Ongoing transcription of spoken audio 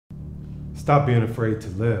Stop being afraid to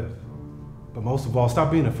live. But most of all, stop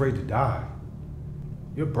being afraid to die.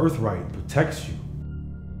 Your birthright protects you.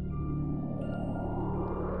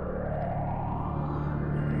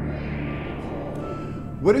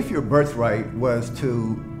 What if your birthright was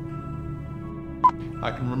to... I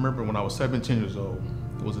can remember when I was 17 years old.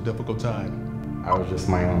 It was a difficult time. I was just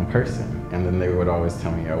my own person, and then they would always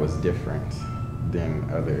tell me I was different than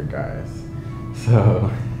other guys.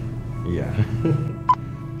 So, yeah.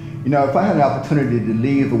 You know, if I had an opportunity to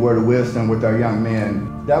leave a word of wisdom with our young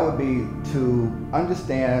men, that would be to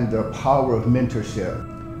understand the power of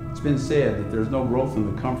mentorship. It's been said that there's no growth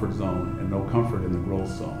in the comfort zone and no comfort in the growth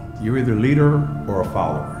zone. You're either a leader or a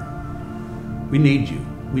follower. We need you.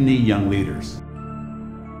 We need young leaders.